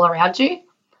support people around you,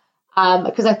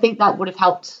 because I think that would have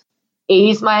helped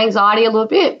ease my anxiety a little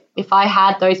bit if I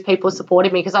had those people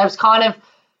supporting me, because I was kind of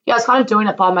doing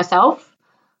it by myself.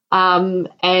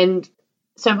 And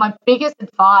so my biggest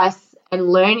advice and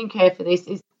learning curve for this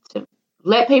is to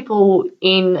let people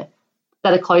in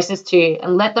that are closest to you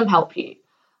and let them help you.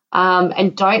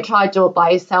 And don't try to do it by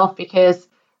yourself, because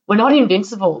we're not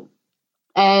invincible.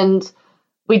 And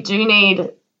I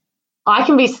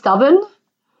can be stubborn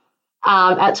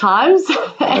at times.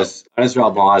 I just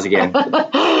rolled my eyes again.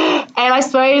 And I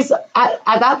suppose at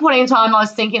that point in time, I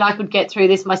was thinking I could get through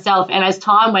this myself. And as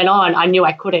time went on, I knew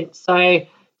I couldn't. So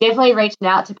definitely reaching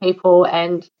out to people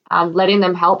and letting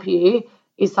them help you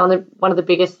is one of the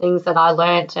biggest things that I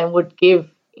learnt, and would give,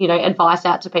 advice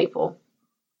out to people.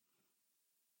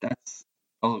 That's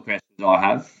all the questions I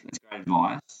have. That's great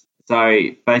advice. So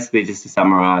basically, just to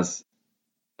summarise,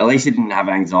 Alicia didn't have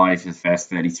anxiety for the first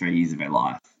 33 years of her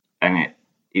life. And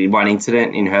one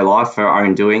incident in her life, her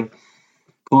own doing,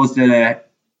 caused her to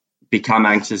become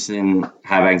anxious and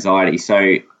have anxiety.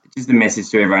 So just a message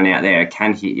to everyone out there, it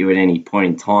can hit you at any point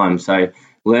in time. So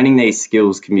learning these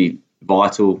skills can be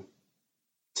vital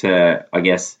to, I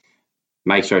guess,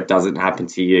 make sure it doesn't happen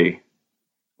to you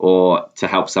or to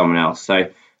help someone else. So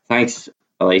thanks,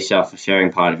 Alicia, for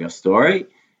sharing part of your story.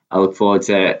 I look forward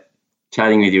to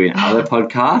chatting with you in other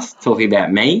podcasts, talking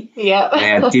about me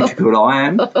and how difficult I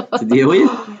am to deal with.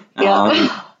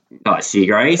 She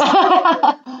agrees.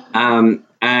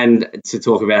 And to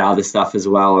talk about other stuff as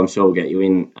well. I'm sure we'll get you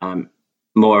in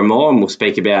more and more, and we'll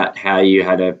speak about how you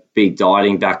had a big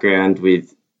dieting background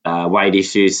with weight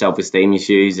issues, self-esteem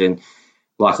issues, and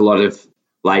like a lot of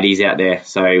ladies out there.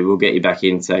 So we'll get you back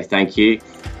in. So thank you.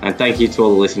 And thank you to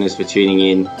all the listeners for tuning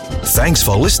in. Thanks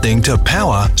for listening to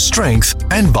Power, Strength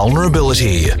and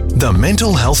Vulnerability, the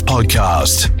Mental Health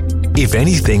Podcast. If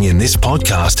anything in this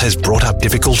podcast has brought up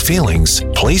difficult feelings,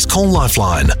 please call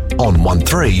Lifeline on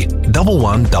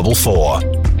 131144.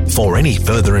 For any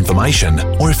further information,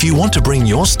 or if you want to bring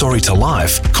your story to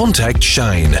life, contact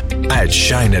Shane at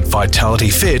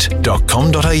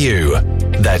shane@vitalityfit.com.au.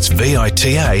 That's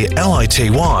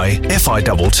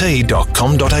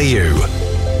vitalityfitt.com.au.